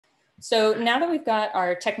So now that we've got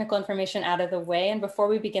our technical information out of the way, and before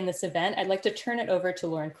we begin this event, I'd like to turn it over to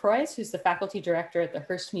Lauren Croix, who's the faculty director at the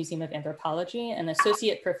Hearst Museum of Anthropology and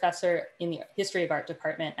associate professor in the History of Art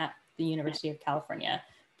department at the University of California,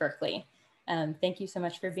 Berkeley. Thank you so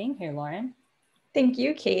much for being here, Lauren. Thank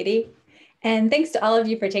you, Katie. And thanks to all of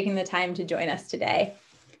you for taking the time to join us today.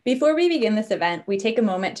 Before we begin this event, we take a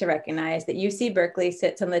moment to recognize that UC Berkeley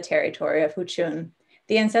sits on the territory of Huchun,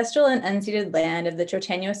 the ancestral and unceded land of the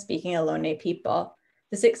Chochenyo-speaking Ohlone people,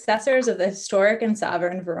 the successors of the historic and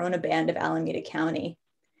sovereign Verona Band of Alameda County.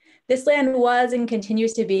 This land was and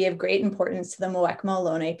continues to be of great importance to the Muwekma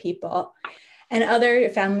Ohlone people and other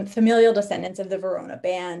familial descendants of the Verona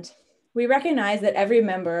Band. We recognize that every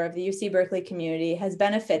member of the UC Berkeley community has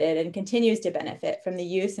benefited and continues to benefit from the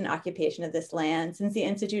use and occupation of this land since the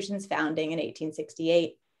institution's founding in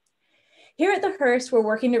 1868. Here at the Hearst, we're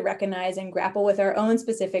working to recognize and grapple with our own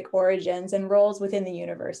specific origins and roles within the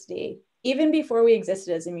university. Even before we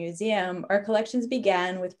existed as a museum, our collections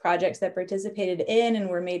began with projects that participated in and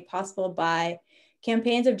were made possible by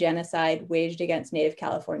campaigns of genocide waged against Native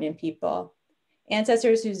Californian people,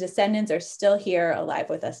 ancestors whose descendants are still here alive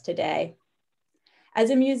with us today. As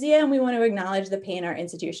a museum, we want to acknowledge the pain our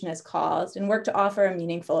institution has caused and work to offer a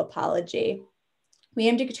meaningful apology. We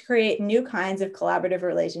aim to create new kinds of collaborative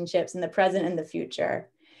relationships in the present and the future,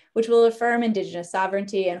 which will affirm Indigenous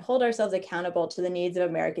sovereignty and hold ourselves accountable to the needs of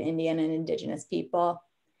American Indian and Indigenous people.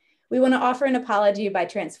 We want to offer an apology by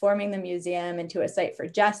transforming the museum into a site for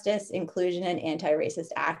justice, inclusion, and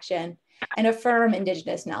anti-racist action, and affirm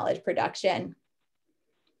Indigenous knowledge production.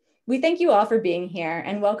 We thank you all for being here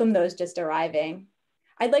and welcome those just arriving.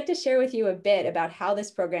 I'd like to share with you a bit about how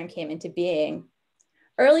this program came into being.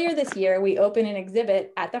 Earlier this year, we opened an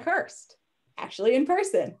exhibit at the Hearst, actually in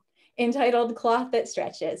person, entitled Cloth That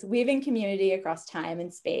Stretches, Weaving Community Across Time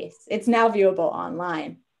and Space. It's now viewable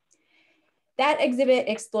online. That exhibit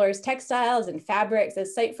explores textiles and fabrics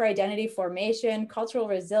as site for identity formation, cultural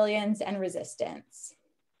resilience, and resistance.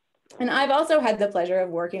 And I've also had the pleasure of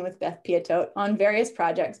working with Beth Piatote on various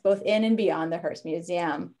projects, both in and beyond the Hearst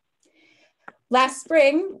Museum. Last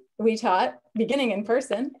spring, we taught, beginning in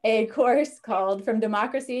person, a course called From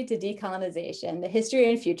Democracy to Decolonization, the History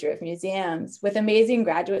and Future of Museums, with amazing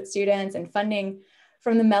graduate students and funding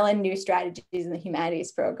from the Mellon New Strategies in the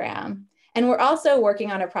Humanities program. And we're also working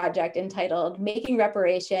on a project entitled Making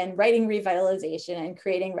Reparation, Writing Revitalization, and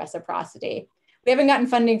Creating Reciprocity. We haven't gotten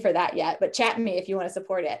funding for that yet, but chat me if you want to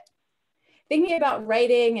support it. Thinking about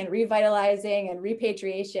writing and revitalizing and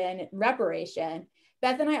repatriation and reparation,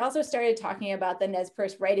 Beth and I also started talking about the Nez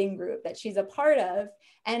Perce writing group that she's a part of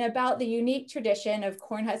and about the unique tradition of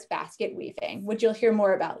corn husk basket weaving, which you'll hear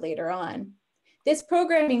more about later on. This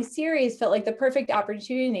programming series felt like the perfect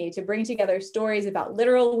opportunity to bring together stories about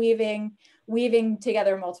literal weaving, weaving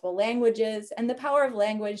together multiple languages, and the power of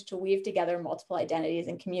language to weave together multiple identities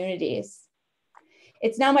and communities.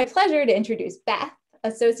 It's now my pleasure to introduce Beth,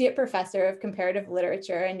 Associate Professor of Comparative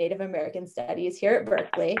Literature and Native American Studies here at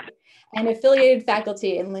Berkeley, and affiliated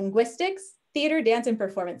faculty in Linguistics, Theater, Dance, and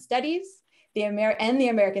Performance Studies, and the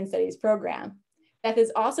American Studies program. Beth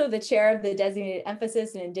is also the chair of the Designated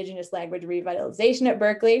Emphasis in Indigenous Language Revitalization at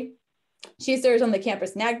Berkeley. She serves on the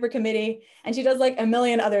campus NAGPRA committee, and she does like a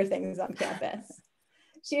million other things on campus.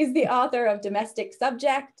 She's the author of Domestic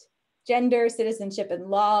Subject, Gender, Citizenship, and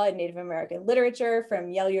Law in Native American Literature from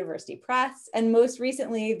Yale University Press, and most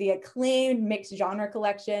recently, the acclaimed mixed genre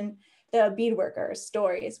collection, The Beadworkers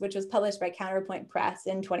Stories, which was published by Counterpoint Press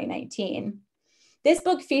in 2019. This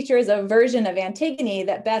book features a version of Antigone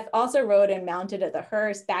that Beth also wrote and mounted at the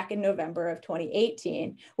Hearst back in November of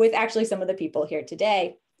 2018, with actually some of the people here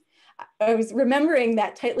today. I was remembering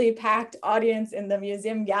that tightly packed audience in the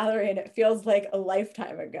museum gallery, and it feels like a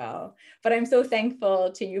lifetime ago. But I'm so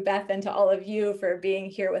thankful to you, Beth, and to all of you for being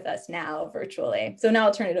here with us now virtually. So now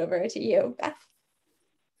I'll turn it over to you, Beth.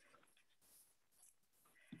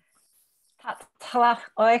 Talach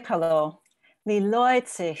oikalo, li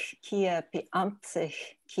loitzich kia piamtzich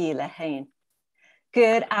ki lehain.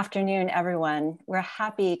 Good afternoon, everyone. We're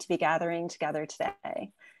happy to be gathering together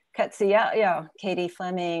today. Katsiya, Katie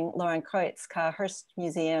Fleming, Lauren Kreutz, ka Hearst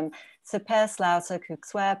Museum, Sepes Lausa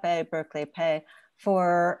Kukswepe, Berkeley Pe,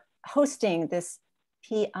 for hosting this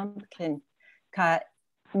piamkin ka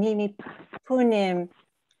nimi punim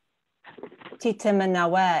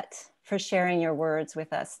titimanawet, for sharing your words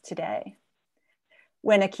with us today.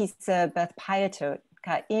 Wenakisa Beth Piatote,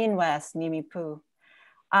 ka in west nimi pu.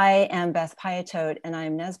 I am Beth Piatote, and I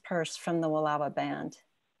am Nez Perce from the Walawa Band.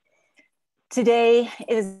 Today,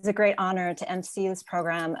 it is a great honor to MC this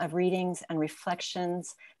program of readings and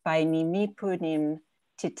reflections by Nimi Punim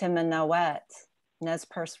Titimanawet, Nez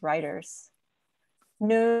Perce writers.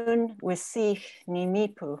 Nun wisich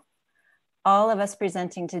nimipu. All of us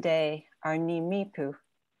presenting today are nimipu,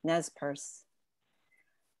 Nez Perce.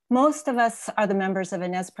 Most of us are the members of a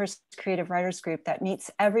Nez Perce creative writers group that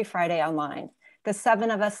meets every Friday online. The 7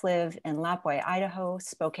 of us live in Lapwai, Idaho,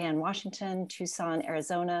 Spokane, Washington, Tucson,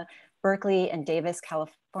 Arizona, Berkeley and Davis,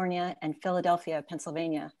 California, and Philadelphia,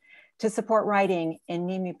 Pennsylvania, to support writing in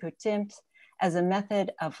Nimiputim as a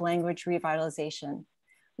method of language revitalization.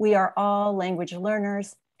 We are all language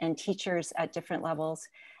learners and teachers at different levels,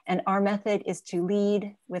 and our method is to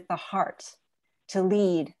lead with the heart, to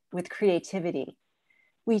lead with creativity.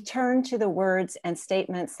 We turn to the words and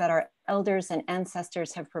statements that our elders and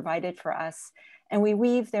ancestors have provided for us, and we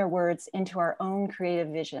weave their words into our own creative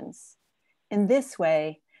visions. In this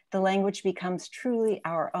way, the language becomes truly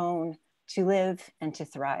our own to live and to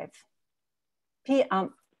thrive.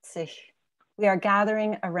 Pi'amtsich. We are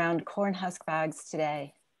gathering around corn husk bags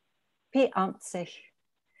today. Pi'amtsich.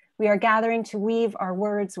 We are gathering to weave our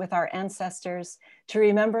words with our ancestors, to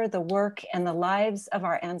remember the work and the lives of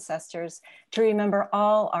our ancestors, to remember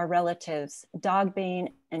all our relatives, dogbane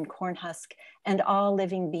and corn husk, and all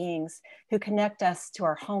living beings who connect us to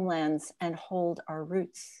our homelands and hold our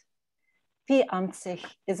roots. Pi'amtsich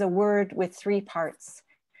is a word with 3 parts: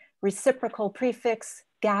 reciprocal prefix,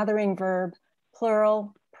 gathering verb,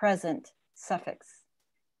 plural, present, suffix.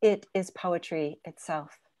 It is poetry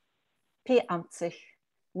itself. Pi'amtsich.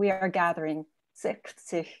 We are gathering, sich,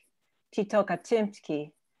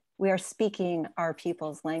 titokatimtki. We are speaking our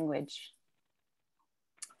people's language.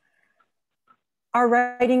 Our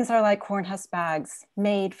writings are like corn husk bags,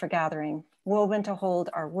 made for gathering, woven to hold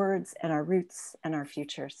our words and our roots and our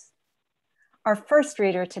futures. Our first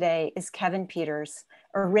reader today is Kevin Peters,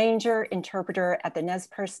 a ranger interpreter at the Nez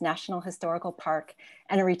Perce National Historical Park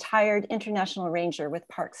and a retired international ranger with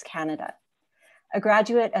Parks Canada. A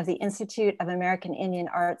graduate of the Institute of American Indian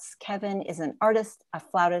Arts, Kevin is an artist, a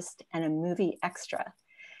flautist, and a movie extra.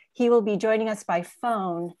 He will be joining us by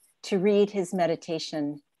phone to read his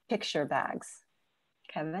meditation, Picture Bags.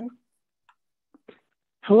 Kevin?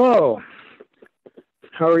 Hello,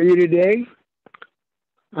 how are you today?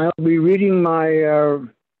 I'll be reading my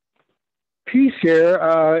piece here.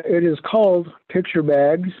 It is called Picture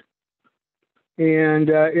Bags, and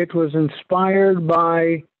it was inspired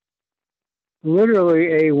by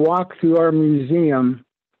literally a walk through our museum,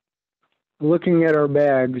 looking at our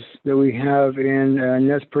bags that we have in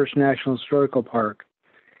Nez Perce National Historical Park.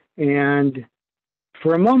 And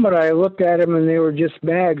for a moment, I looked at them and they were just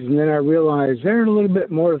bags, and then I realized they're a little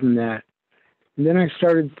bit more than that. And then I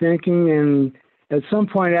started thinking, and at some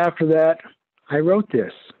point after that, I wrote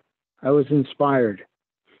this. I was inspired.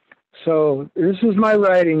 So this is my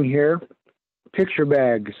writing here, Picture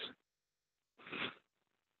Bags.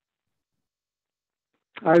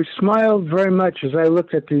 I smiled very much as I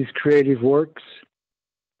looked at these creative works.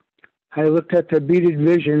 I looked at the beaded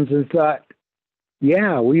visions and thought,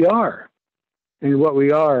 yeah, we are. And what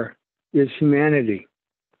we are is humanity.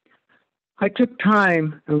 I took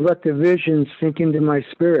time and let the visions sink into my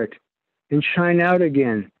spirit and shine out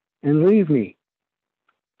again and leave me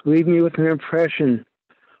with an impression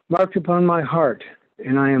marked upon my heart,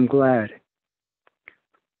 and I am glad.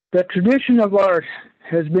 The tradition of art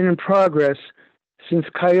has been in progress since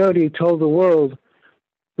Coyote told the world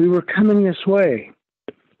we were coming this way.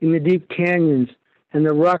 In the deep canyons and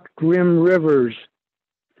the rock-rimmed rivers,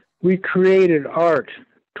 we created art,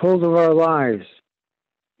 told of our lives,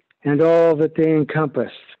 and all that they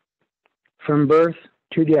encompassed, from birth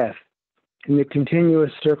to death, in the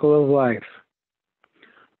continuous circle of life.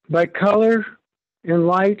 By color and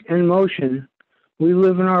light and motion, we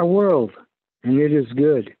live in our world, and it is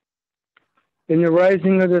good. In the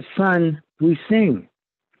rising of the sun, we sing.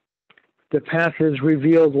 The path is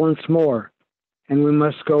revealed once more, and we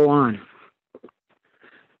must go on.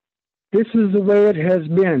 This is the way it has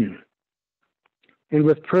been, and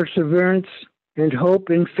with perseverance and hope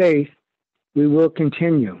and faith, we will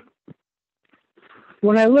continue.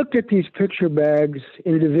 When I looked at these picture bags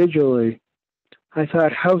individually, I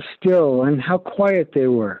thought how still and how quiet they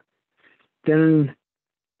were. Then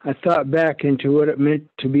I thought back into what it meant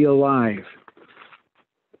to be alive.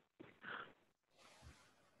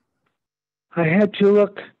 I had to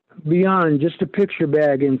look beyond just a picture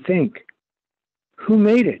bag and think, who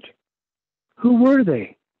made it? Who were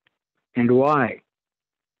they? And why?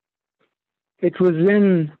 It was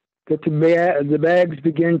then that the bags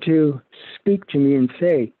began to speak to me and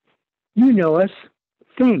say, you know us,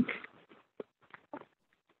 think.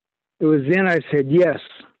 It was then I said, yes,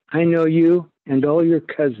 I know you and all your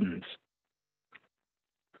cousins.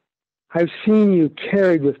 I've seen you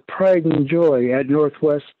carried with pride and joy at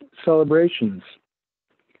Northwest celebrations.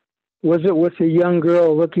 Was it with a young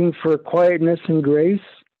girl looking for quietness and grace?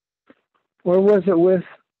 Or was it with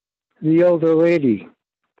the elder lady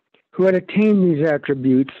who had attained these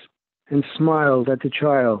attributes and smiled at the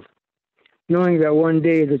child, knowing that one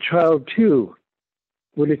day the child too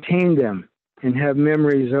would attain them and have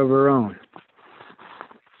memories of her own?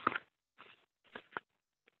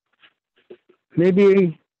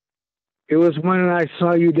 Maybe it was when I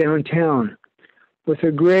saw you downtown with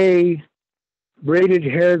a gray, braided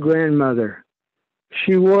hair grandmother.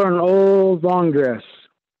 She wore an old long dress,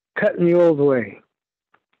 cut in the old way.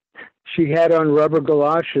 She had on rubber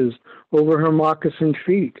galoshes over her moccasined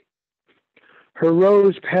feet. Her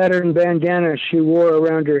rose-patterned bandana she wore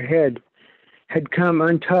around her head had come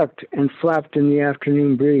untucked and flapped in the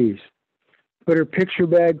afternoon breeze. But her picture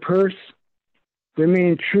bag purse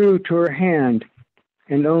remained true to her hand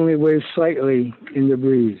and only waved slightly in the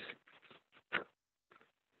breeze.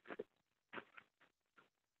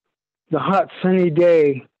 The hot sunny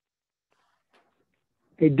day,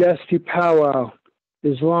 a dusty powwow,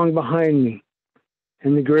 is long behind me,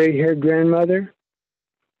 and the gray-haired grandmother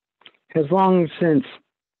has long since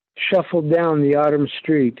shuffled down the autumn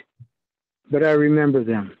street, but I remember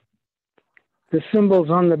them. The symbols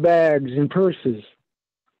on the bags and purses,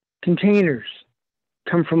 containers,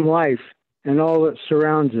 come from life and all that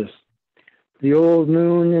surrounds us, the old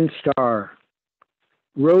moon and star,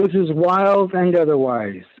 roses wild and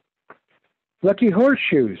otherwise, lucky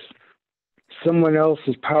horseshoes, someone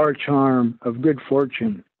else's power charm of good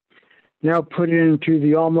fortune, now put into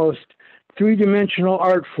the almost three-dimensional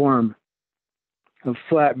art form of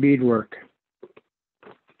flat beadwork.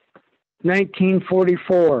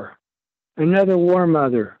 1944, another war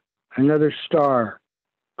mother, another star,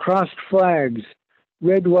 crossed flags,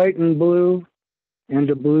 red, white, and blue, and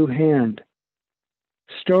a blue hand.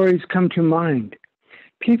 Stories come to mind,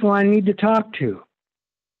 people I need to talk to.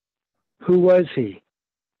 Who was he?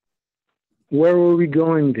 Where were we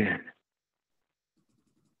going then?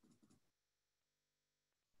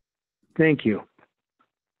 Thank you.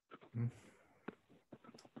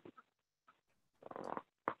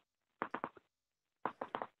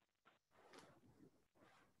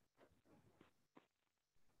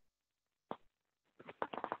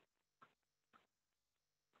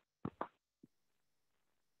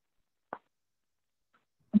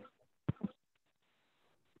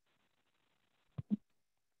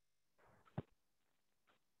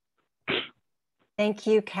 Thank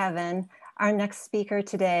you, Kevin. Our next speaker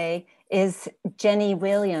today is Jenny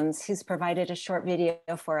Williams, who's provided a short video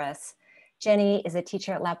for us. Jenny is a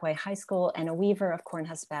teacher at Lapwai High School and a weaver of corn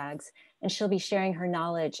husk bags, and she'll be sharing her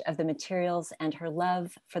knowledge of the materials and her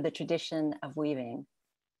love for the tradition of weaving.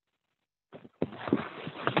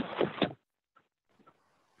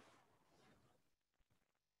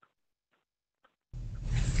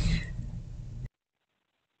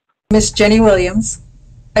 Miss Jenny Williams.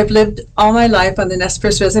 I've lived all my life on the Nez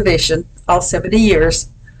Perce Reservation, all 70 years.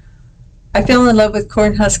 I fell in love with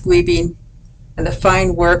corn husk weaving and the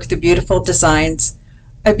fine work, the beautiful designs.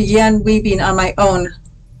 I began weaving on my own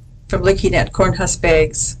from looking at corn husk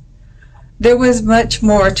bags. There was much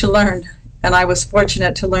more to learn, and I was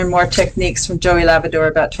fortunate to learn more techniques from Joey Lavador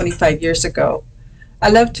about 25 years ago. I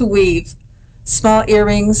love to weave small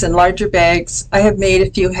earrings and larger bags. I have made a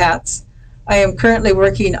few hats. I am currently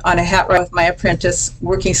working on a hat with my apprentice,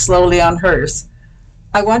 working slowly on hers.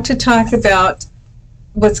 I want to talk about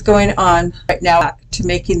what's going on right now to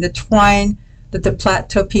making the twine that the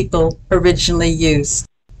Plateau people originally used.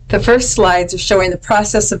 The first slides are showing the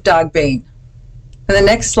process of dog baying. And the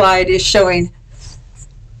next slide is showing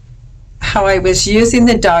how I was using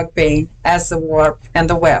the dog baying as the warp and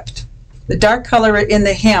the weft. The dark color in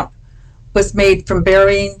the hemp was made from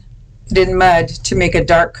burying it in mud to make a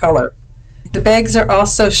dark color. The bags are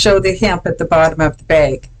also show the hemp at the bottom of the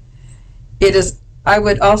bag. I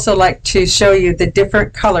would also like to show you the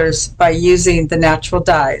different colors by using the natural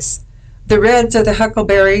dyes. The reds are the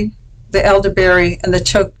huckleberry, the elderberry, and the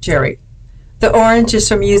chokecherry. The orange is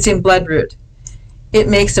from using bloodroot. It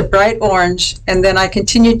makes a bright orange, and then I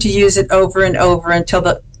continue to use it over and over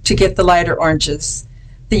until to get the lighter oranges.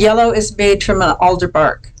 The yellow is made from an alder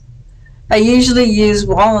bark. I usually use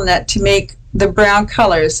walnut to make the brown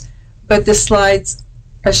colors, but the slides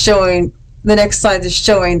are showing, the next slide is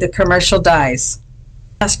showing the commercial dyes.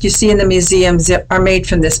 The mask you see in the museums are made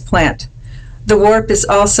from this plant. The warp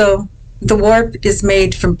is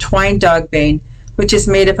made from twine dogbane, which is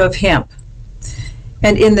made up of hemp.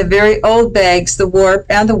 And in the very old bags, the warp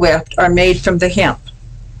and the weft are made from the hemp.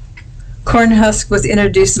 Corn husk was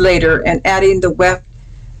introduced later, and adding the weft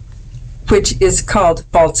which is called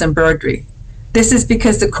false embroidery. This is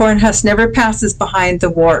because the corn husk never passes behind the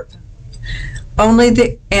warp. Only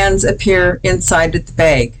the ends appear inside of the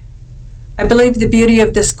bag. I believe the beauty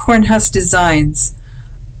of this corn husk designs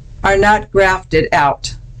are not grafted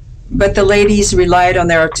out, but the ladies relied on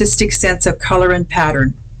their artistic sense of color and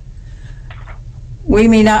pattern. We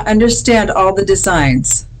may not understand all the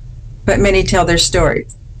designs, but many tell their story.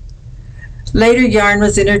 Later, yarn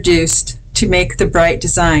was introduced to make the bright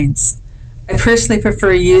designs. I personally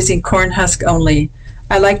prefer using corn husk only.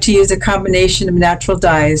 I like to use a combination of natural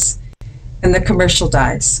dyes and the commercial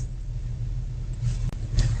dyes.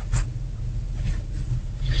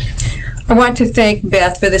 I want to thank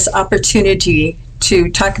Beth for this opportunity to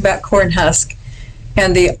talk about corn husk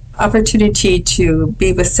and the opportunity to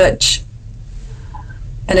be with such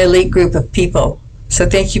an elite group of people. So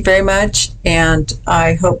thank you very much, and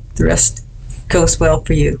I hope the rest goes well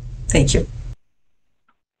for you. Thank you.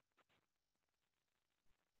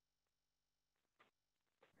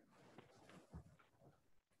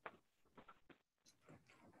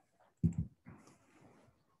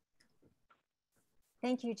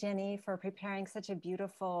 Thank you, Jenny, for preparing such a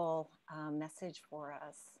beautiful message for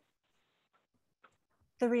us.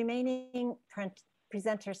 The remaining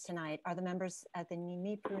presenters tonight are the members of the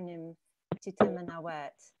Nimipunim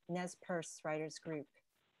Titemanawet Nez Perce Writers Group.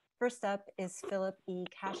 First up is Philip E.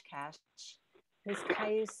 Kashkash, who's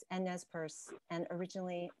Cayuse and Nez Perce and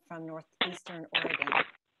originally from northeastern Oregon.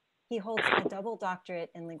 He holds a double doctorate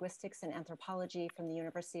in linguistics and anthropology from the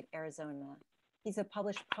University of Arizona. He's a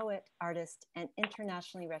published poet, artist, and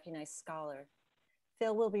internationally recognized scholar.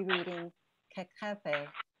 Phil will be reading Kekepe,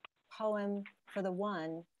 poem for the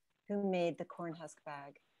one who made the corn husk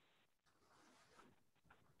bag.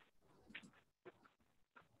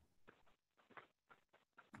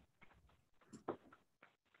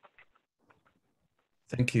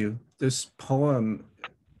 Thank you. This poem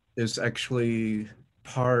is actually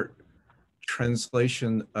part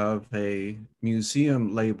translation of a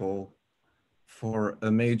museum label for a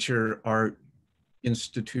major art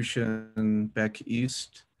institution back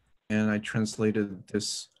east. And I translated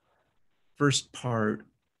this first part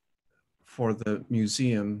for the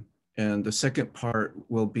museum, and the second part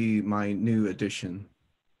will be my new edition.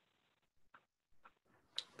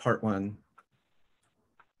 Part 1.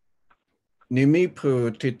 Nimipu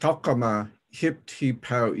titokama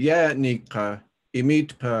hiptipau yanika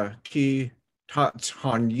imitpa ki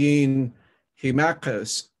tathanyin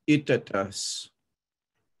himakas itatas.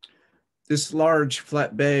 This large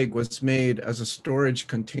flat bag was made as a storage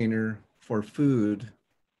container for food.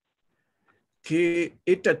 Ki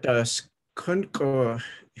itatas kunko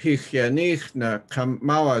hihianichna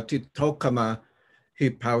kamawa titokama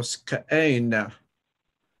hipaus kaena.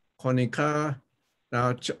 Konika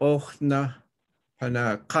na chochna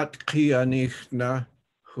hana katkianichna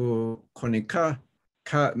hu konika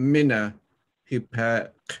ka mina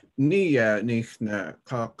hipak niya nichna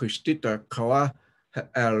ka kustita kawa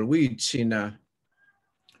alwichina.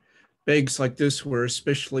 Bags like this were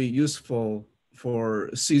especially useful for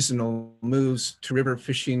seasonal moves to river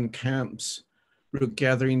fishing camps, root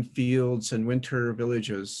gathering fields, and winter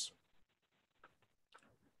villages.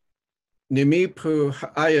 Nimipu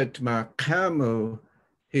ayatma kamu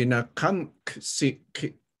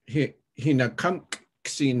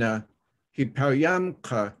hinakamksina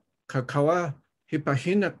hipayamka kakawa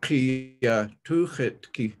hipahinakia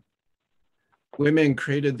tuhitki. Women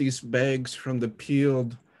created these bags from the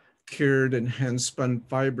peeled, cured, and hand-spun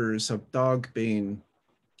fibers of dog bane,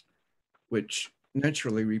 which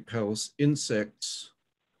naturally repels insects,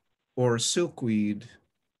 or silkweed.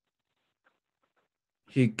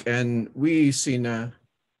 Hikan wisina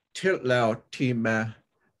tillau tima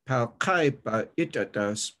palkaipa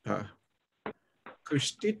itataspa.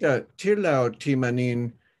 Kustita tillau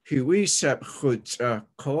timanin hiwisap hutsa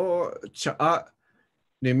ko cha'a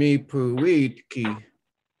nimipuitki.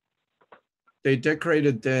 They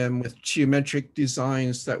decorated them with geometric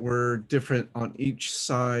designs that were different on each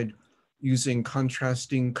side using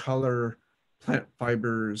contrasting color plant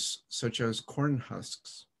fibers such as corn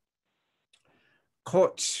husks.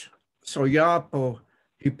 Koch soyapo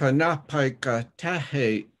hipanapaika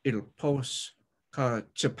tahe ilpos ka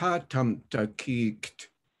chapatam takikt.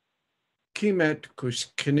 Kimet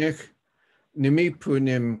kushkinich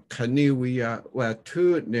nimipunim kaniwia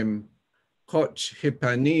watunim. Koch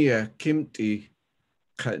hipania kimti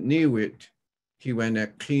kaniwit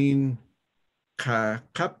hiwanakin ka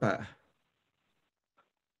kapa.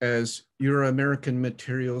 As Euro-American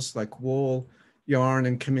materials like wool, yarn,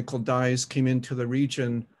 and chemical dyes came into the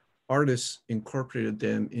region, artists incorporated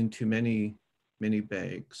them into many, many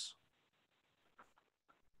bags.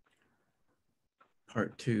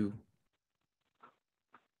 Part 2.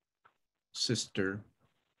 Sister.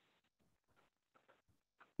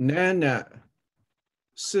 Nana,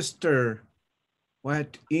 sister,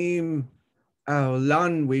 wat im au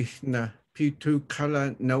lanwihna pitu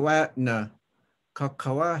kala nawatna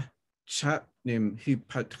kakawa chatnim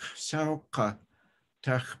hipat sauka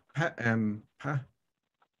tach pa.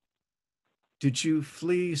 Did you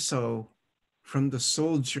flee so from the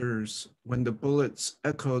soldiers when the bullets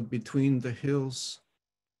echoed between the hills?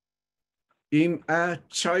 Im a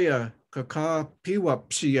chaya kaka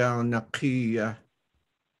piwapshia nakia.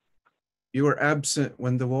 You were absent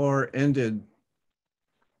when the war ended.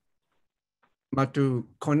 Matu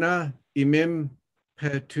kona imim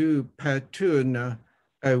patuna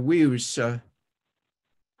awiusa.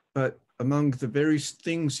 But among the very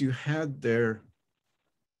things you had there,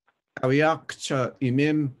 awiakcha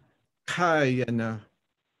imim kayana,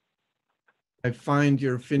 I find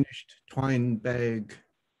your finished twine bag.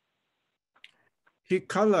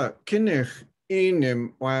 Hikala kinich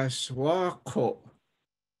inim waswako.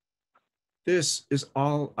 This is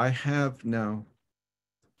all I have now.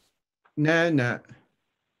 Nana,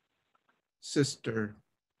 sister.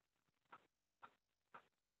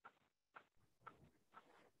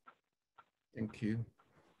 Thank you.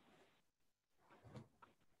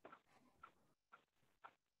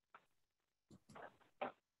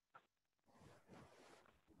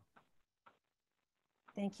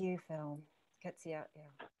 Thank you, Phil.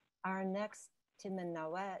 Our next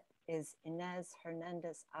Timanawet is Inez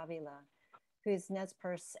Hernandez Avila, who is Nez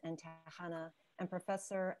Perce and Tejana and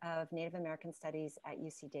professor of Native American Studies at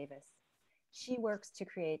UC Davis. She works to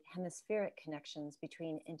create hemispheric connections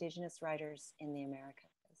between Indigenous writers in the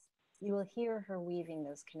Americas. You will hear her weaving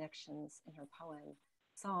those connections in her poem,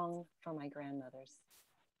 Song for My Grandmothers.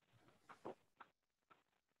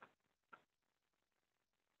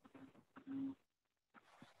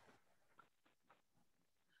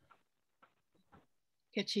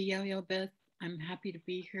 Kechiyayo Beth, I'm happy to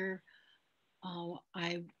be here.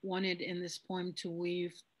 I wanted in this poem to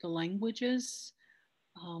weave the languages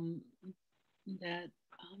that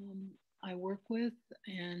I work with,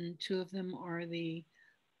 and two of them are the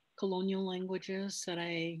colonial languages that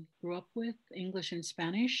I grew up with, English and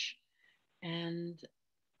Spanish, and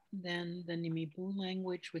then the Nimibu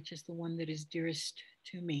language, which is the one that is dearest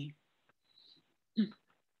to me.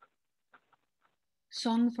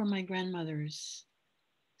 Song for my grandmothers,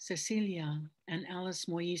 Cecilia and Alice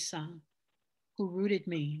Moisa, who rooted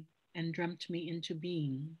me and dreamt me into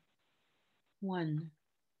being. 1.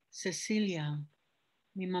 Cecilia,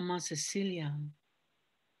 mi mamá Cecilia.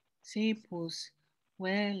 Sí, pues,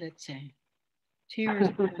 huélete. Tears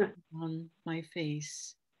on my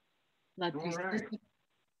face. La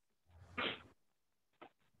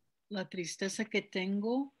tristeza que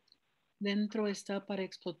tengo dentro está para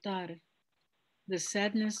explotar. The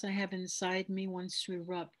sadness I have inside me wants to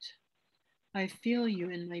erupt. I feel you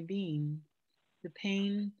in my being. The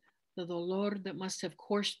pain, the dolor that must have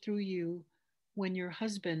coursed through you when your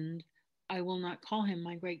husband, I will not call him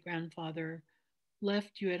my great-grandfather,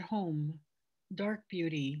 left you at home. Dark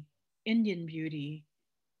beauty, Indian beauty.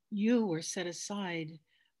 You were set aside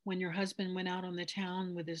when your husband went out on the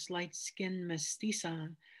town with his light-skinned mestiza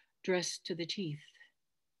dressed to the teeth.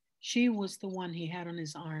 She was the one he had on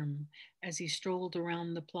his arm as he strolled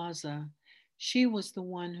around the plaza. She was the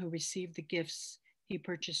one who received the gifts he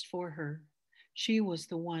purchased for her. She was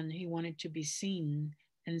the one he wanted to be seen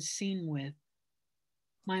and seen with.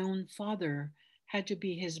 My own father had to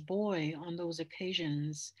be his boy on those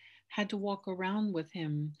occasions, had to walk around with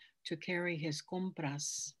him to carry his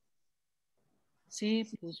compras. Sí,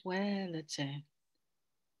 pues huélete.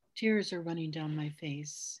 Tears are running down my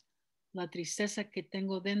face. La tristeza que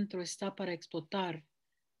tengo dentro está para explotar.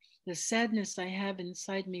 The sadness I have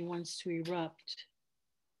inside me wants to erupt.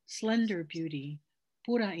 Slender beauty,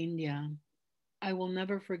 pura India. I will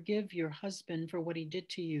never forgive your husband for what he did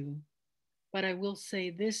to you. But I will say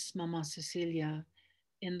this, Mama Cecilia,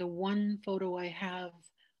 in the one photo I have,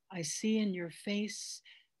 I see in your face,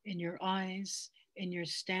 in your eyes, in your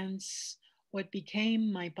stance, what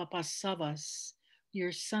became my Papa Savas,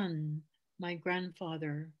 your son, my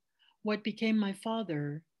grandfather, what became my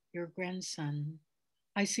father, your grandson.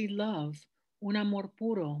 I see love, un amor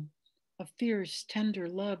puro, a fierce, tender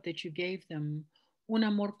love that you gave them, un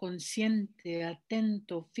amor consciente,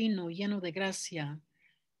 atento, fino, lleno de gracia,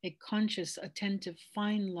 a conscious, attentive,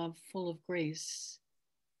 fine love full of grace.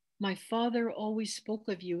 My father always spoke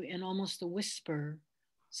of you in almost a whisper.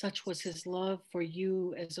 Such was his love for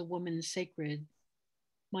you as a woman sacred.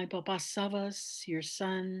 My Papa Savas, your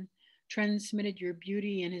son, transmitted your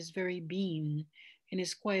beauty in his very being, in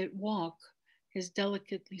his quiet walk, his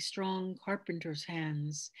delicately strong carpenter's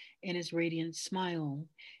hands, in his radiant smile,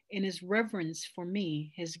 in his reverence for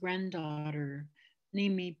me, his granddaughter,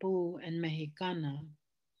 Nimi Bu and Mexicana,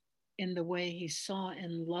 in the way he saw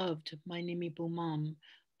and loved my Nimi Bu mom,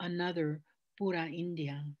 another Pura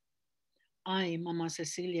India. I, Mama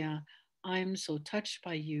Cecilia, I am so touched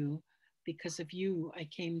by you. Because of you, I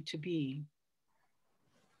came to be.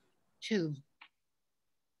 2.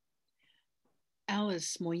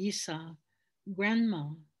 Alice Moisa, grandma,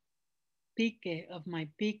 pique of my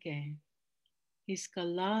pique,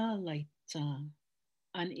 Hiskalalaita,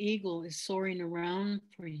 an eagle is soaring around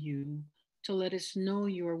for you to let us know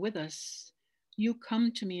you are with us. You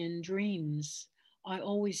come to me in dreams. I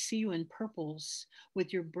always see you in purples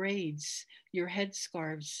with your braids, your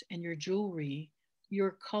headscarves, and your jewelry.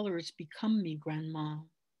 Your colors become me, grandma.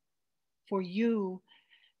 For you,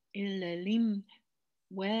 Ilelim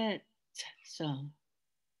Wetsa,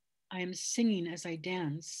 I am singing as I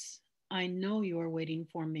dance. I know you are waiting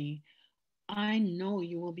for me. I know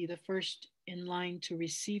you will be the first in line to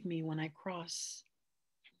receive me when I cross.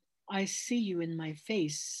 I see you in my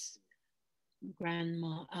face,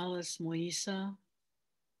 Grandma Alice Moisa.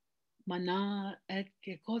 Mana et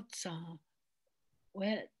kekotsa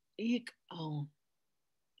wet ik oh.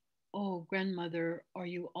 Oh, grandmother, are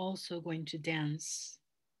you also going to dance?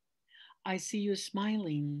 I see you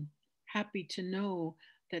smiling, happy to know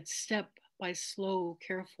that step by slow,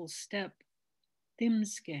 careful step,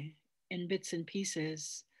 Timske, in bits and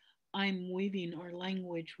pieces, I'm weaving our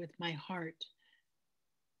language with my heart.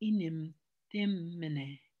 Inim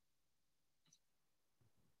Timmene.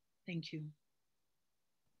 Thank you.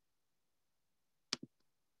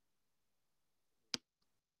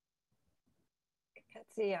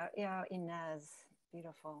 Yeah, Inez,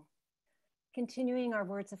 beautiful. Continuing our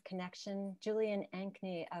words of connection, Julian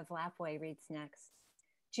Ankney of Lapway reads next.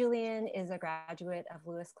 Julian is a graduate of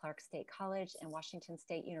Lewis Clark State College and Washington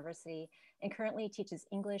State University and currently teaches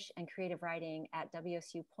English and creative writing at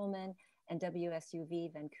WSU Pullman and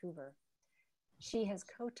WSUV Vancouver. She has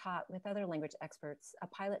co-taught with other language experts a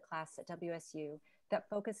pilot class at WSU that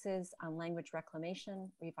focuses on language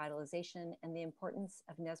reclamation, revitalization, and the importance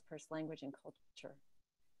of Nez Perce language and culture.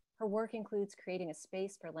 Her work includes creating a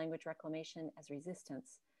space for language reclamation as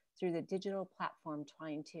resistance through the digital platform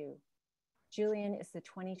Twine2. Julian is the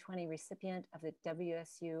 2020 recipient of the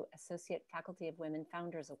WSU Associate Faculty of Women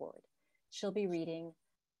Founders Award. She'll be reading,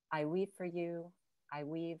 I Weave for You, I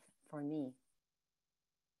Weave for Me.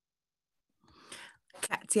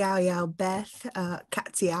 Katsiao Beth,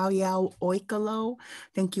 Katsiao Oikalo.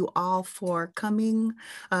 Thank you all for coming.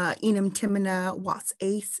 Inam Timina Was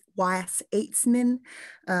Aitzman.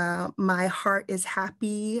 My heart is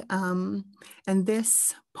happy. And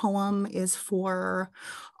this poem is for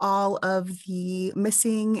all of the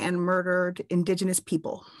missing and murdered Indigenous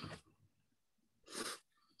people.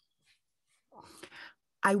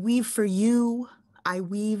 I weave for you, I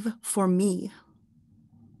weave for me.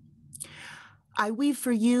 I weave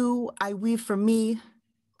for you, I weave for me.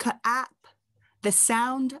 Ka'ap, the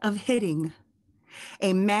sound of hitting.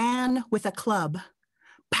 A man with a club.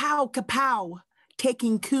 Pow, kapow,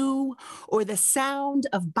 taking coup, or the sound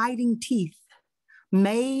of biting teeth.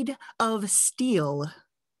 Made of steel.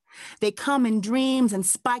 They come in dreams and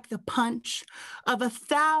spike the punch of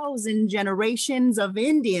 1,000 generations of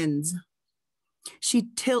Indians. She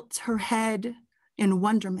tilts her head in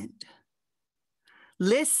wonderment.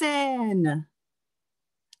 Listen.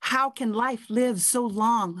 How can life live so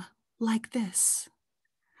long like this?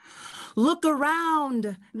 Look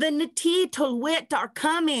around, the Natitolwit are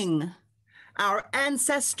coming. Our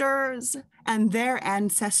ancestors and their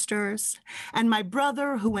ancestors, and my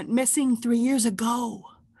brother who went missing 3 years ago.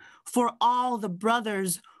 For all the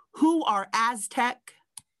brothers who are Aztec,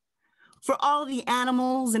 for all the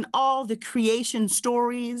animals and all the creation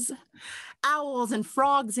stories, owls and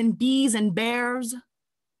frogs and bees and bears,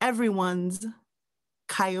 everyone's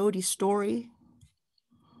coyote story.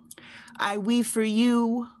 I weave for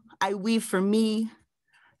you, I weave for me.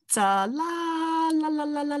 Ta la la la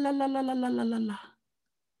la la la la la la la la la.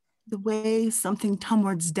 The way something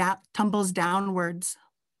tumbles downwards,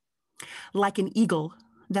 like an eagle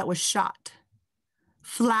that was shot.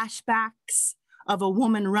 Flashbacks of a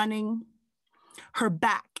woman running, her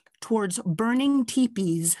back towards burning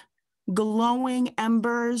teepees, glowing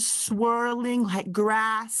embers swirling like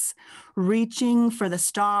grass, reaching for the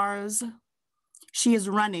stars. She is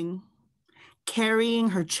running, carrying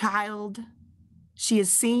her child. She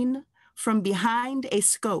is seen from behind a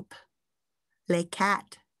scope. Le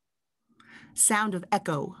cat. Sound of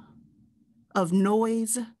echo, of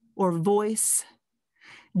noise or voice.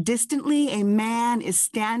 Distantly, a man is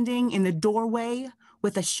standing in the doorway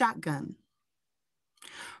with a shotgun.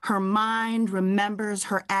 Her mind remembers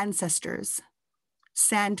her ancestors,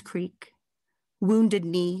 Sand Creek, Wounded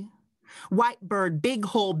Knee, White Bird, Big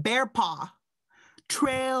Hole, Bear Paw.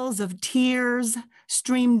 Trails of tears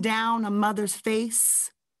stream down a mother's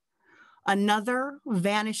face. Another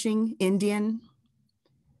vanishing Indian.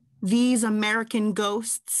 These American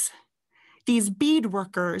ghosts, these bead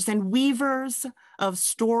workers and weavers of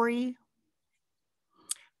story.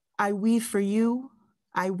 I weave for you,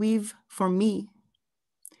 I weave for me.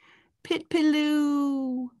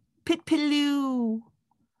 Pit-piloo, pit-piloo,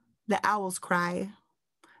 the owls cry.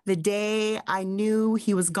 The day I knew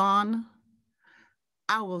he was gone,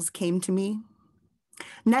 owls came to me,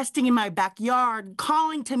 nesting in my backyard,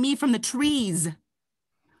 calling to me from the trees.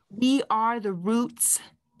 We are the roots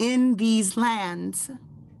in these lands.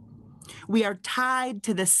 We are tied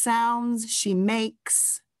to the sounds she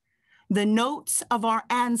makes, the notes of our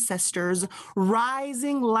ancestors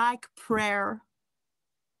rising like prayer.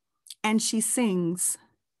 And she sings,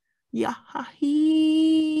 Yahahia,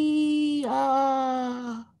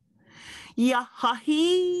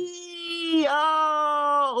 Yahahia,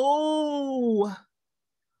 oh.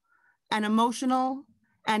 An emotional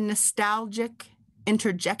and nostalgic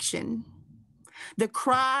interjection. The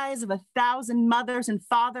cries of 1,000 mothers and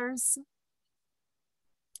fathers.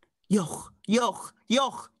 Yoch, yoch,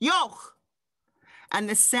 yoch, yoch. And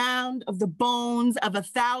the sound of the bones of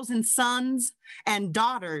 1,000 sons and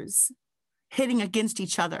daughters hitting against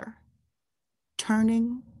each other,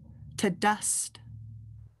 turning to dust.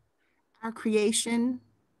 Our creation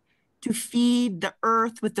to feed the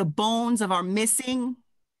earth with the bones of our missing.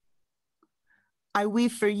 I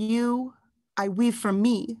weave for you, I weave for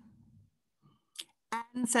me.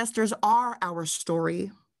 Ancestors are our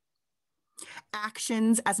story.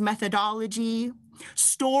 Actions as methodology,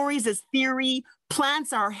 stories as theory,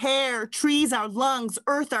 plants our hair, trees our lungs,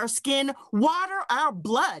 earth our skin, water our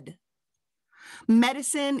blood.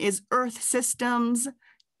 Medicine is earth systems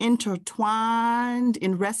intertwined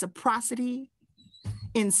in reciprocity,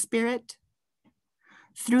 in spirit.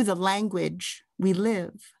 Through the language we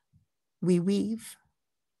live, we weave.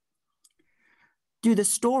 Through the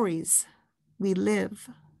stories we live,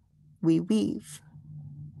 we weave.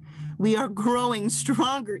 We are growing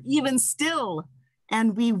stronger, even still,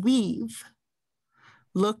 and we weave.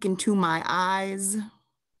 Look into my eyes.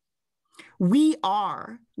 We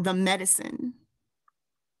are the medicine.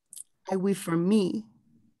 I weave for me.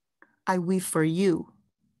 I weave for you.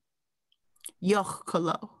 Yoch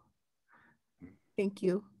kolo. Thank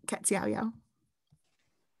you. Katsiao.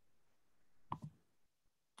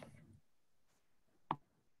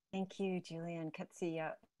 Thank you, Julian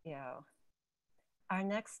Katsiyo. Our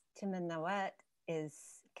next Timinawet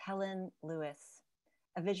is Kellen Lewis,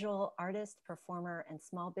 a visual artist, performer, and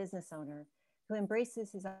small business owner who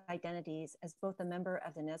embraces his identities as both a member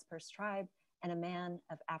of the Nez Perce tribe and a man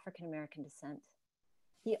of African-American descent.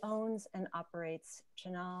 He owns and operates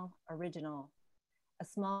Channel Original, a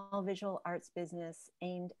small visual arts business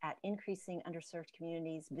aimed at increasing underserved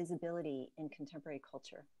communities' visibility in contemporary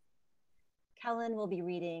culture. Kellen will be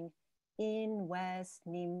reading In West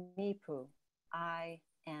Nimipu, I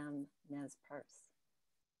Am Nez Perce.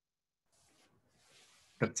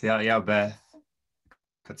 Katsiaya Beth.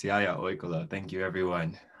 Katsiaya Oikolo. Thank you,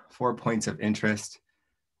 everyone. 4 points of interest.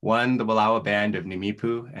 1, the Wallowa Band of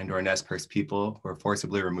Nimipu and/or Nez Perce people were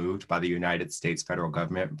forcibly removed by the United States federal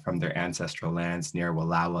government from their ancestral lands near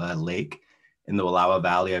Wallowa Lake in the Wallowa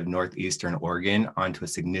Valley of northeastern Oregon onto a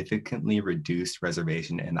significantly reduced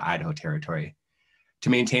reservation in the Idaho Territory. To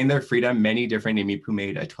maintain their freedom, many different Nimipu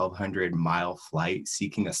made a 1,200-mile flight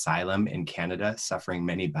seeking asylum in Canada, suffering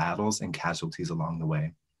many battles and casualties along the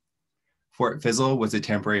way. Fort Fizzle was a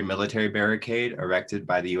temporary military barricade erected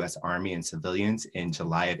by the U.S. Army and civilians in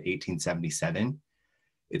July of 1877.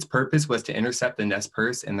 Its purpose was to intercept the Nez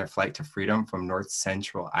Perce in their flight to freedom from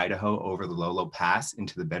north-central Idaho over the Lolo Pass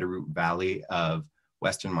into the Bitterroot Valley of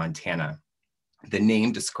western Montana. The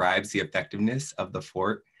name describes the effectiveness of the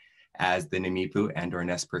fort, as the Nimipu and/or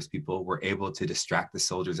Nez Perce people were able to distract the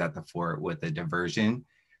soldiers at the fort with a diversion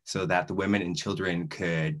so that the women and children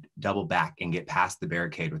could double back and get past the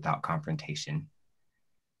barricade without confrontation.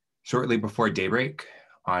 Shortly before daybreak,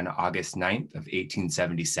 on August 9th of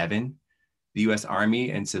 1877, the U.S. Army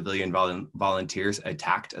and civilian volunteers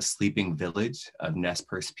attacked a sleeping village of Nez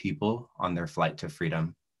Perce people on their flight to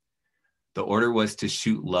freedom. The order was to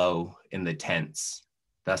shoot low in the tents,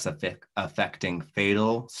 thus affecting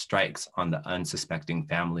fatal strikes on the unsuspecting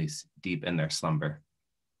families deep in their slumber.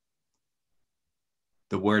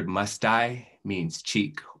 The word mustai means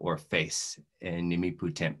cheek or face in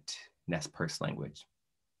Nimipu Timt, Nez Perce language.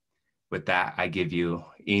 With that, I give you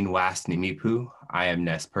Inwas Nimipu, I am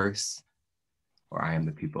Nez Perce, or I am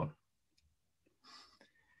the people.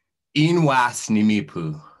 Inwas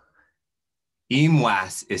Nimipu,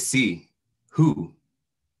 Imwas isi, who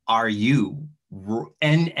are you?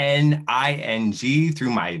 NNING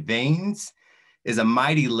through my veins is a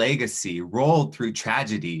mighty legacy rolled through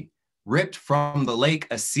tragedy, ripped from the lake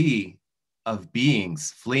a sea of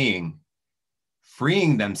beings fleeing,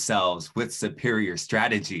 freeing themselves with superior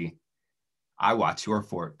strategy. I watch your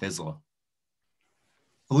fort fizzle.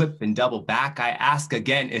 Flip and double back, I ask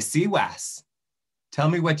again, Isiwas, tell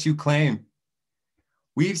me what you claim.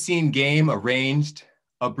 We've seen game arranged,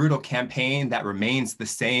 a brutal campaign that remains the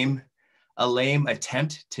same, a lame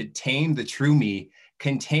attempt to tame the true me,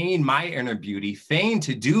 contain my inner beauty, feign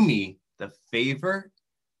to do me the favor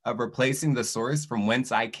of replacing the source from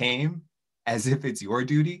whence I came, as if it's your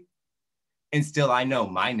duty. And still I know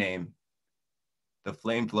my name. The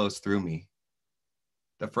flame flows through me.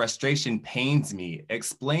 The frustration pains me.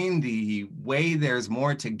 Explain the way there's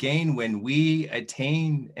more to gain when we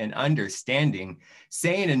attain an understanding,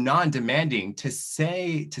 sane and non-demanding, to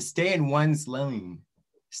stay in one's lane,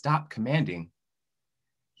 stop commanding.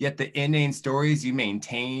 Yet the inane stories you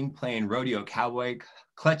maintain, playing rodeo cowboy,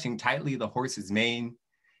 clutching tightly the horse's mane.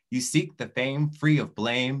 You seek the fame free of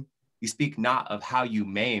blame. You speak not of how you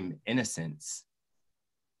maim innocence.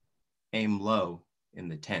 Aim low in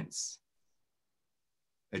the tense.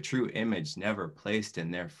 A true image never placed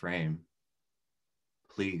in their frame.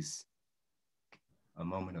 Please, a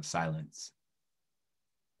moment of silence.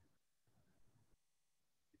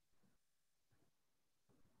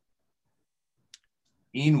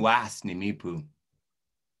 Inwas Nimipu,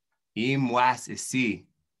 Imwas isi,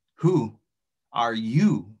 who are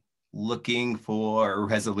you looking for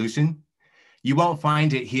resolution? You won't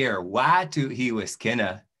find it here. Watu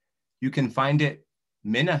hiwiskina. You can find it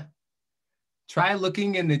mina. Try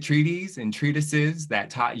looking in the treaties and treatises that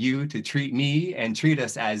taught you to treat me and treat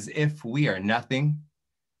us as if we are nothing.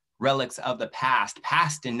 Relics of the past,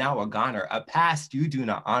 past and now a goner, a past you do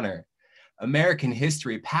not honor. American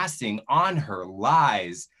history passing on her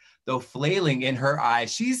lies, though flailing in her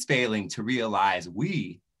eyes, she's failing to realize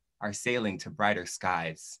we are sailing to brighter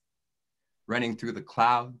skies. Running through the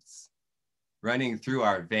clouds, running through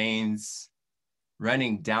our veins,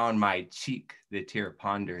 running down my cheek, the tear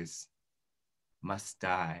ponders. Must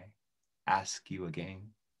I ask you again?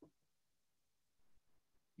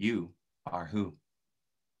 You are who?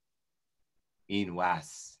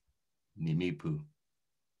 Inwas Nimipu.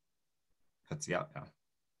 Katsiaya.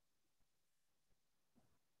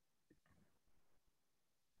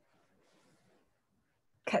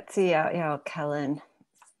 Katsiaya, Kellen.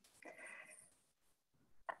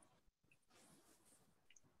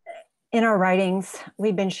 In our writings,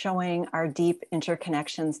 we've been showing our deep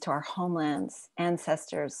interconnections to our homelands,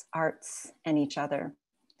 ancestors, arts, and each other.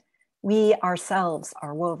 We ourselves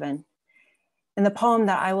are woven. In the poem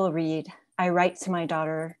that I will read, I write to my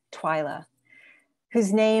daughter, Twyla,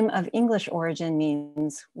 whose name of English origin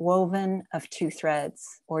means woven of two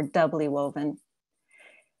threads, or doubly woven.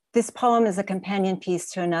 This poem is a companion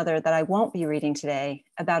piece to another that I won't be reading today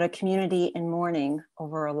about a community in mourning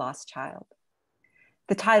over a lost child.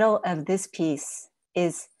 The title of this piece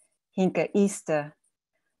is Hinka Ista,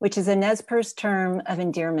 which is a Nez Perce term of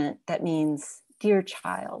endearment that means dear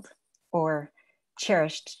child or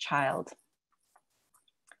cherished child.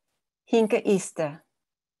 Hinka Ista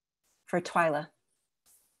for Twyla.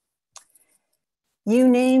 You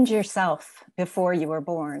named yourself before you were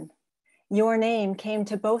born. Your name came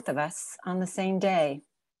to both of us on the same day.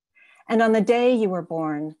 And on the day you were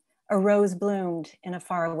born, a rose bloomed in a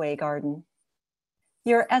faraway garden.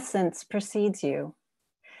 Your essence precedes you.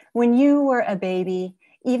 When you were a baby,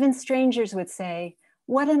 even strangers would say,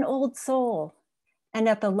 "What an old soul." And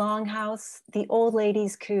at the longhouse, the old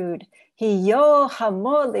ladies cooed, "Hiyo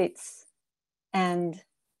hamolitz," and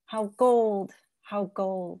 "How gold, how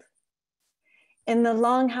gold." In the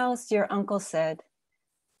longhouse, your uncle said,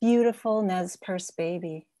 "Beautiful Nez Perce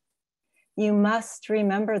baby, you must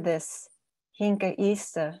remember this, Hinka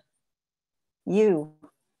Ista. You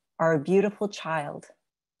are a beautiful child,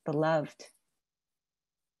 beloved,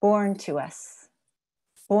 born to us,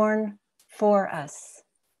 born for us,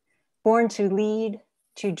 born to lead,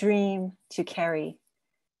 to dream, to carry.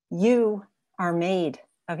 You are made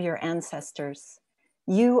of your ancestors.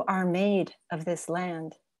 You are made of this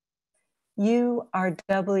land. You are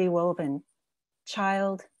doubly woven,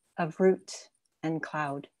 child of root and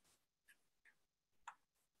cloud.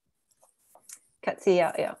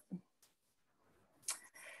 Katsiya.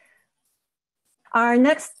 Our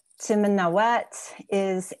next Timinawet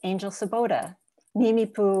is Angel Sabota,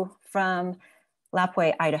 Nimipu from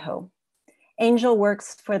Lapwai, Idaho. Angel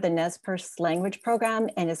works for the Nez Perce language program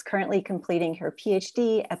and is currently completing her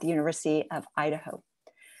PhD at the University of Idaho.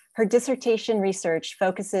 Her dissertation research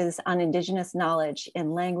focuses on Indigenous knowledge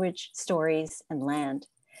in language, stories, and land.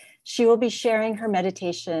 She will be sharing her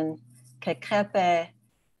meditation, Kekepe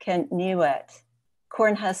Keniwet,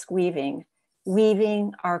 corn husk weaving,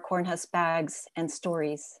 weaving our corn husk bags and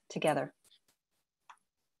stories together.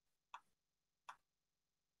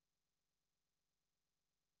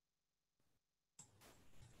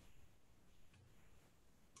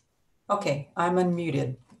 Okay, I'm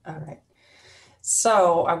unmuted. All right.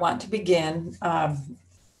 So I want to begin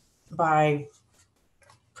by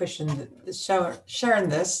pushing sharing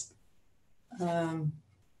this. You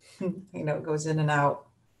know, it goes in and out.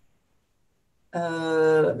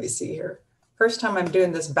 Let me see here. First time I'm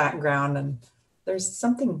doing this background and there's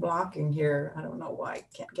something blocking here. I don't know why I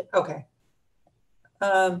can't get, okay.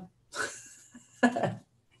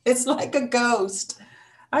 It's like a ghost.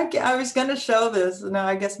 I was gonna show this. No,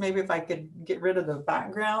 I guess maybe if I could get rid of the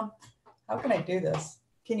background. How can I do this?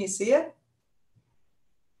 Can you see it?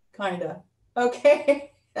 Kinda,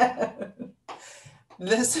 okay.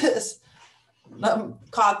 This is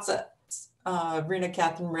Katza, Rena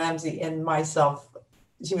Catherine Ramsey and myself.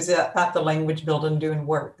 She was at the language building doing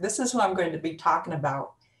work. This is who I'm going to be talking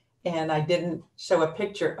about. And I didn't show a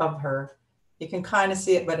picture of her. You can kind of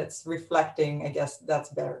see it, but it's reflecting. I guess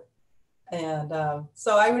that's better. And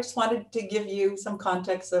so I just wanted to give you some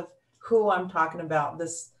context of who I'm talking about,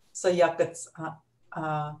 this Sayakat's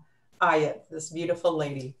Ayat, this beautiful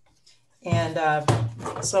lady. And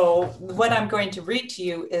so what I'm going to read to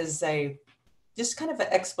you is just kind of an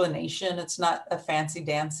explanation. It's not a fancy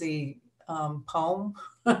dancy poem.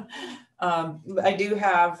 I do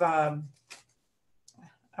have, I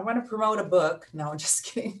want to promote a book. No, I'm just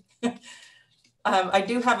kidding. I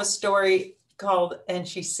do have a story called And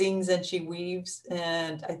She Sings and She Weaves,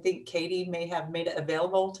 and I think Katie may have made it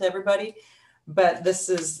available to everybody, but this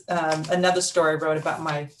is another story I wrote about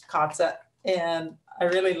my Katza, and I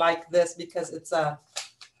really like this because it's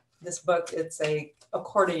this book, it's a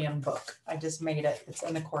accordion book. I just made it, it's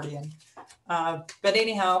an accordion. But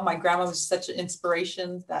anyhow, my grandma was such an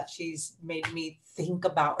inspiration that she's made me think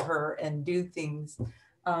about her and do things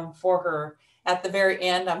for her. At the very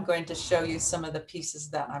end, I'm going to show you some of the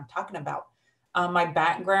pieces that I'm talking about. My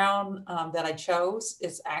background that I chose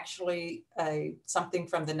is actually something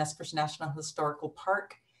from the Nez Perce National Historical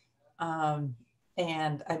Park.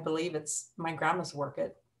 And I believe it's my grandma's work.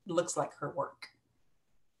 It looks like her work.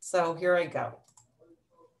 So here I go.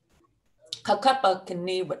 Kakapa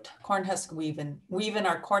Kaniwat, corn husk weaving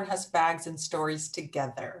our corn husk bags and stories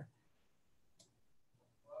together.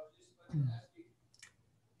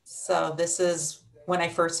 So this is when I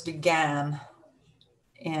first began,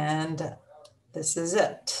 and this is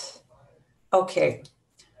it. Okay.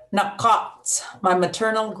 Nakat, my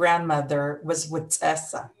maternal grandmother, was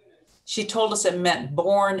Witsessa. She told us it meant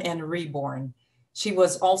born and reborn. She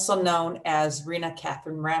was also known as Rena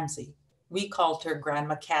Catherine Ramsey. We called her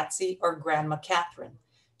Grandma Catsy or Grandma Catherine.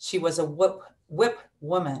 She was a whip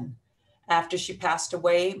woman. After she passed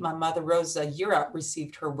away, my mother Rosa Yura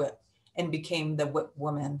received her whip and became the whip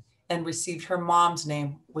woman and received her mom's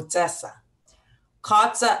name, Witsessa.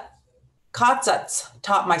 Katzats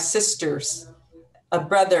taught my sisters, a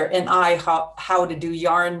brother, and I how to do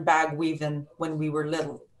yarn bag weaving when we were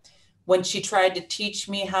little. When she tried to teach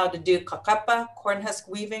me how to do kakapa, corn husk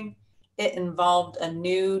weaving, it involved a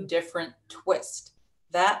new, different twist.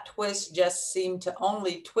 That twist just seemed to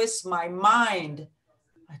only twist my mind.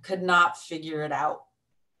 I could not figure it out.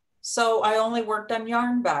 So I only worked on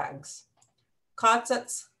yarn bags.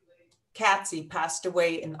 Katzats Katsy passed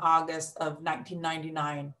away in August of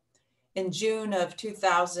 1999. In June of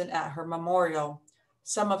 2000 at her memorial,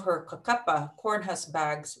 some of her kakapa corn husk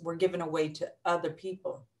bags were given away to other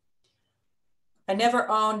people. I never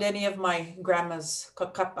owned any of my grandma's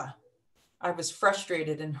kakapa. I was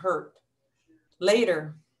frustrated and hurt.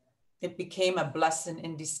 Later, it became a blessing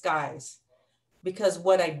in disguise because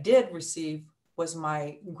what I did receive was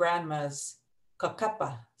my grandma's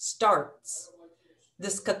kakapa starts.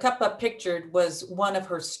 This kakapa pictured was one of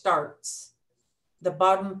her starts. The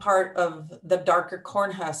bottom part of the darker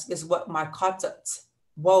corn husk is what my katzats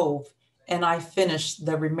wove, and I finished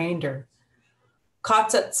the remainder.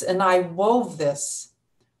 Katzats and I wove this.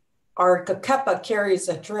 Our kakapa carries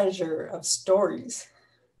a treasure of stories.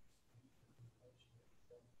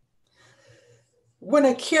 When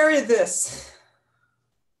I carry this,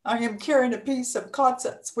 I am carrying a piece of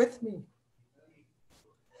katzats with me.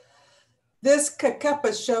 This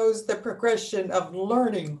kakapa shows the progression of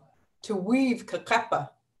learning to weave kakapa,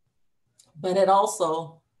 but it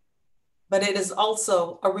is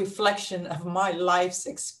also a reflection of my life's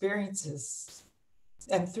experiences.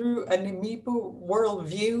 And through a Nimipu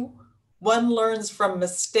worldview, one learns from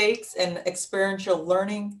mistakes and experiential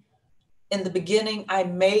learning. In the beginning, I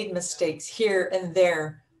made mistakes here and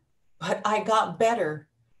there, but I got better.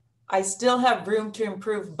 I still have room to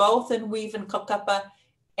improve both in weave and kakapa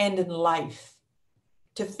and in life.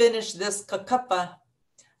 To finish this kakapa,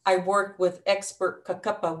 I worked with expert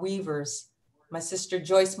kakapa weavers, my sister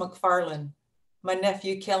Joyce McFarland, my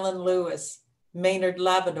nephew Kellen Lewis, Maynard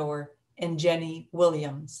Lavador, and Jenny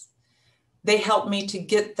Williams. They helped me to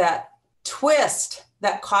get that twist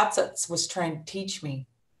that Kotsats was trying to teach me.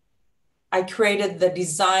 I created the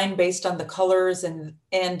design based on the colors and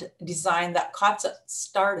design that Kotsats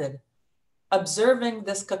started. Observing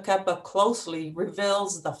this kakapa closely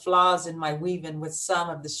reveals the flaws in my weaving with some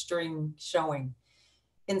of the string showing.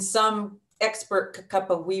 In some expert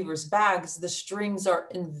kakapa weavers' bags, the strings are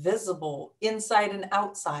invisible inside and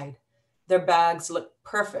outside. Their bags look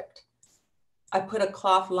perfect. I put a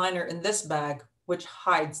cloth liner in this bag, which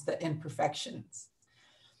hides the imperfections.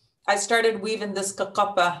 I started weaving this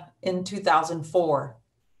kakapa in 2004.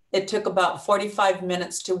 It took about 45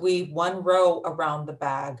 minutes to weave one row around the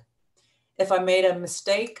bag. If I made a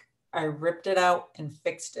mistake, I ripped it out and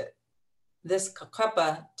fixed it. This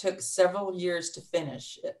kakapa took several years to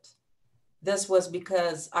finish it. This was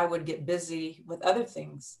because I would get busy with other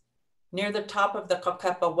things. Near the top of the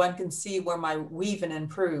kakapa, one can see where my weaving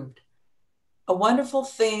improved. A wonderful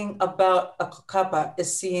thing about a kakapa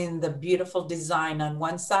is seeing the beautiful design on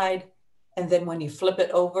one side, and then when you flip it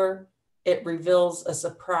over, it reveals a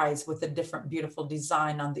surprise with a different beautiful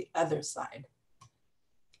design on the other side.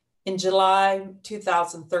 In July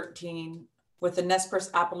 2013, with the Nez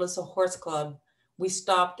Perce Appaloosa Horse Club, we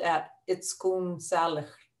stopped at Itzkun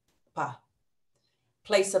Salihpa,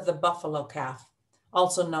 place of the buffalo calf,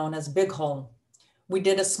 also known as Big Hole. We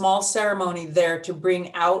did a small ceremony there to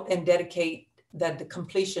bring out and dedicate the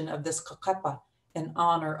completion of this kakapa in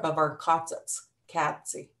honor of our Kotsats,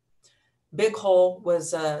 Katsi. Big Hole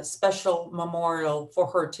was a special memorial for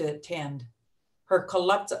her to attend. Her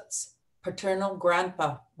Kolotsats, paternal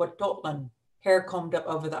grandpa, Watotlan, hair combed up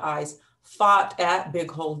over the eyes, fought at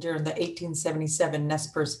Big Hole during the 1877 Nez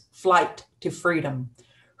Perce flight to freedom.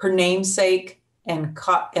 Her namesake and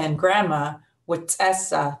grandma,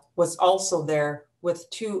 Witsessa, was also there with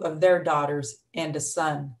two of their daughters and a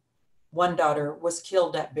son. One daughter was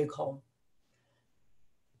killed at Big Hole.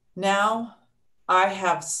 Now I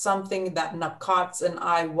have something that Nakats and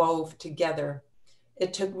I wove together.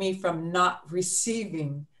 It took me from not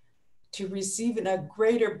receiving to receiving a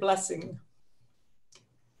greater blessing.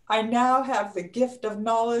 I now have the gift of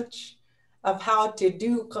knowledge of how to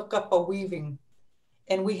do kakapa weaving,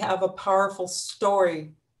 and we have a powerful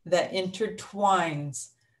story that intertwines,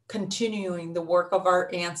 continuing the work of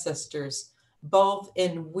our ancestors, both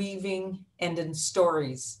in weaving and in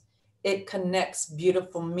stories. It connects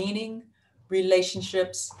beautiful meaning,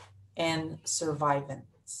 relationships, and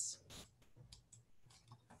survivance.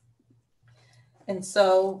 And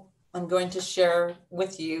so I'm going to share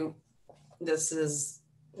with you, this is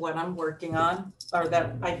what I'm working on, or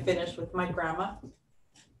that I finished with my grandma.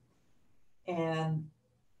 And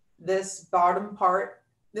this bottom part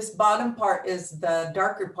is the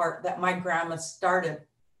darker part that my grandma started.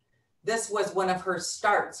 This was one of her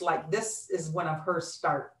starts, like this is one of her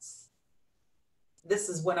starts. This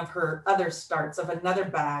is one of her other starts of another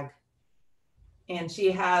bag. And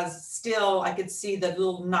she has still, I could see the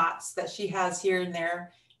little knots that she has here and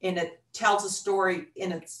there, and it tells a story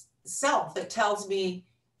in itself. It tells me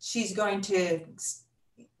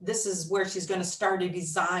this is where she's going to start a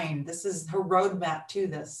design. This is her roadmap to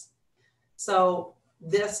this. So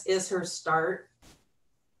this is her start.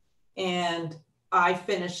 And I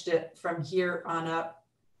finished it from here on up.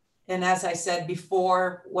 And as I said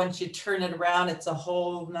before, once you turn it around, it's a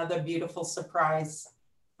whole nother beautiful surprise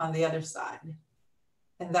on the other side.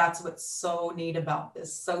 And that's what's so neat about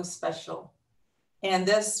this, so special. And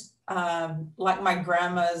this, like my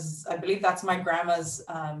grandma's, I believe that's my grandma's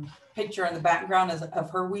picture in the background of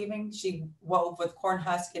her weaving. She wove with corn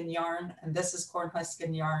husk and yarn, and this is corn husk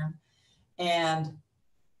and yarn. And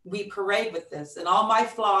we parade with this. And all my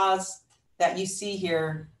flaws that you see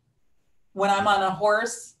here, when I'm on a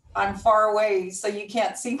horse, I'm far away, so you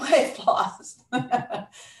can't see my flaws.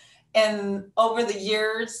 And over the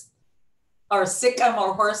years, our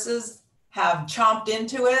sycamore horses have chomped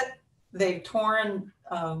into it. They've torn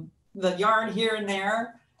the yarn here and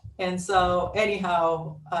there. And so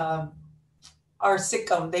anyhow, are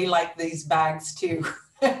Sikkim. They like these bags too.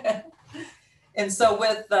 And so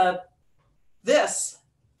with this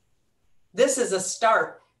is a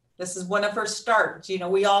start. This is one of her starts. You know,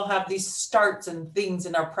 we all have these starts and things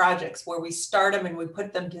in our projects where we start them and we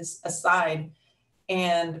put them aside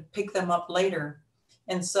and pick them up later.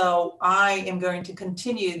 And so I am going to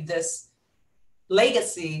continue this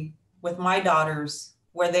legacy with my daughters,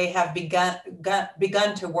 where they have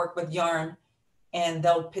begun to work with yarn, and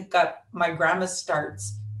they'll pick up my grandma's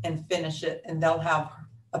starts and finish it, and they'll have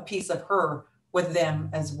a piece of her with them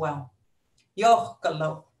as well.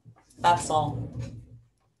 Yohkalo, that's all.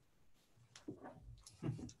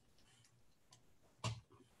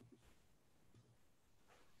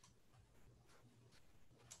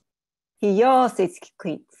 Hiyosis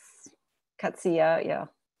Katsuya, yeah.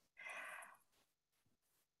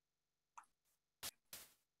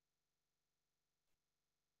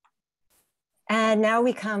 And now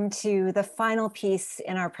we come to the final piece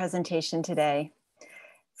in our presentation today.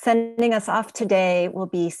 Sending us off today will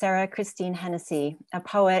be Sarah Christine Hennessy, a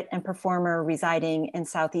poet and performer residing in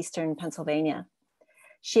southeastern Pennsylvania.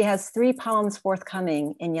 She has 3 poems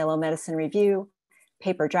forthcoming in Yellow Medicine Review,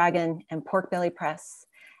 Paper Dragon, and Porkbelly Press,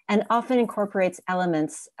 and often incorporates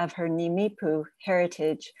elements of her Nimipu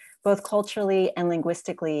heritage, both culturally and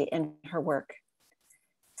linguistically, in her work.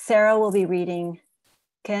 Sarah will be reading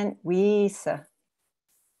Kent Wiesa.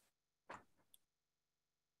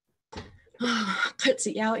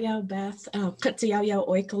 Kutsiyaoyao, Beth. Kutsiyaoyao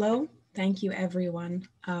Oikalo. Thank you, everyone.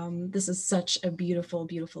 This is such a beautiful,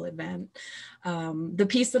 beautiful event. The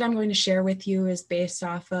piece that I'm going to share with you is based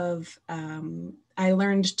off of, I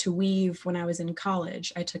learned to weave when I was in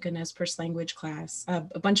college. I took a Nez Perce language class,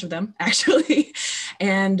 a bunch of them actually,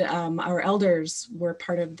 and our elders were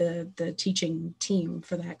part of the teaching team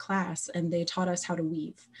for that class, and they taught us how to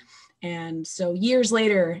weave. And so years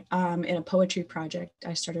later, in a poetry project,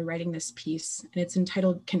 I started writing this piece, and it's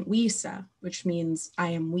entitled Kentwisa, which means I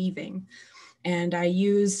am weaving. And I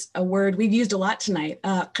use a word we've used a lot tonight,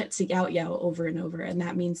 over and over, and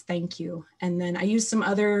that means thank you. And then I use some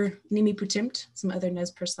other Nimiputimpt, some other Nez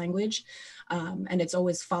Perce language, and it's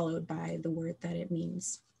always followed by the word that it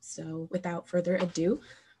means. So without further ado,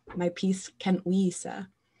 my piece Kentwisa.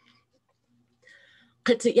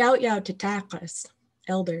 Tatakas.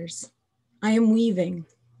 Elders, I am weaving,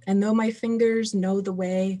 and though my fingers know the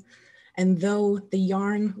way, and though the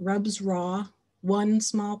yarn rubs raw, one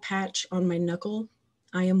small patch on my knuckle,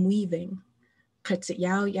 I am weaving.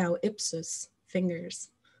 Katsiyao ipsus, fingers.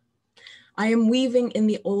 I am weaving in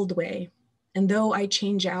the old way, and though I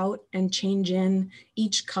change out and change in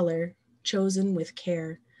each color, chosen with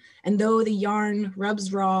care, and though the yarn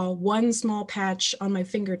rubs raw, one small patch on my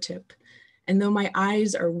fingertip, and though my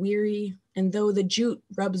eyes are weary, and though the jute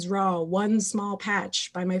rubs raw, one small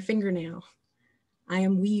patch by my fingernail, I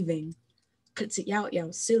am weaving.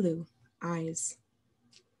 Kutsiyaoyao silu, eyes.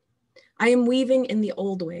 I am weaving in the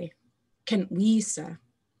old way. Kentwisa.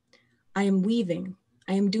 I am weaving.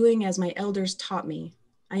 I am doing as my elders taught me.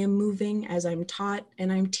 I am moving as I'm taught,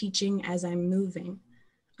 and I'm teaching as I'm moving.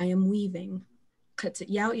 I am weaving.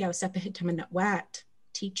 Kutsiyaoyao sepahitamanatwat,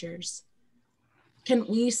 teachers.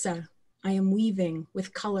 Kentwisa. I am weaving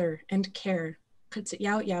with color and care.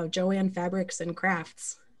 Kutsiyaoyao, Joanne Fabrics and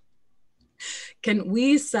Crafts.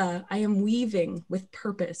 Kentwisa, I am weaving with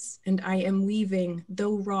purpose, and I am weaving,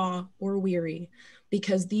 though raw or weary,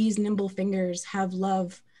 because these nimble fingers have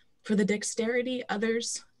love for the dexterity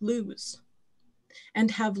others lose,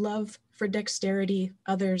 and have love for dexterity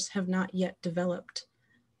others have not yet developed.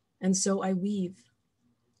 And so I weave.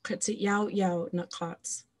 Kutsiyaoyao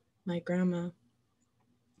naklats, my grandma.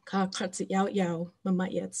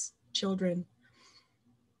 Mamayets, children.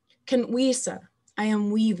 Kentwisa, I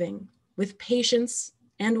am weaving with patience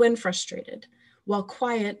and when frustrated, while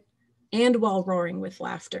quiet and while roaring with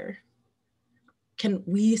laughter.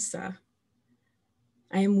 Kentwisa,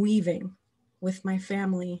 I am weaving with my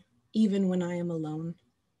family, even when I am alone.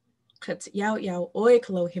 Katsiyaoyao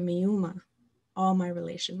oikalo himiuma, all my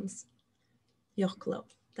relations. Yoklo,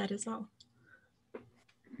 that is all.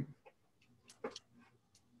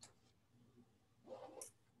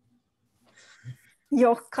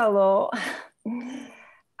 Yokalo,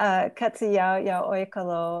 Katsuyao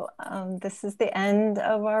Oikalo. This is the end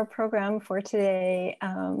of our program for today.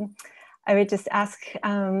 I would just ask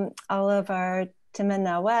all of our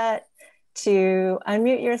Timanawet to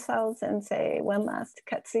unmute yourselves and say one last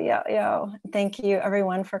Katsuyao. Thank you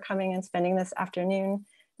everyone for coming and spending this afternoon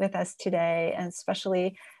with us today, and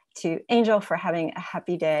especially to Angel for having a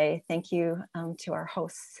happy day. Thank you to our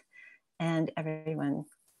hosts and everyone.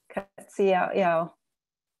 Katsuyao.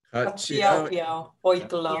 Katsuyao,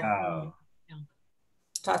 oikalo.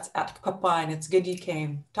 Tots at Kapine. It's good you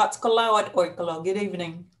came. Tots Kalawat Oikalo. Good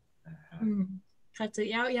evening.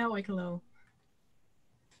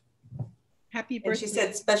 Happy birthday. And she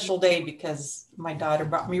said special day because my daughter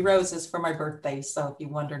brought me roses for my birthday. So if you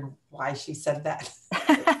wondered why she said that,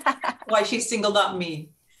 why she singled out me.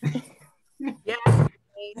 Yeah.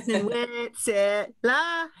 And what's it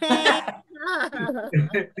like?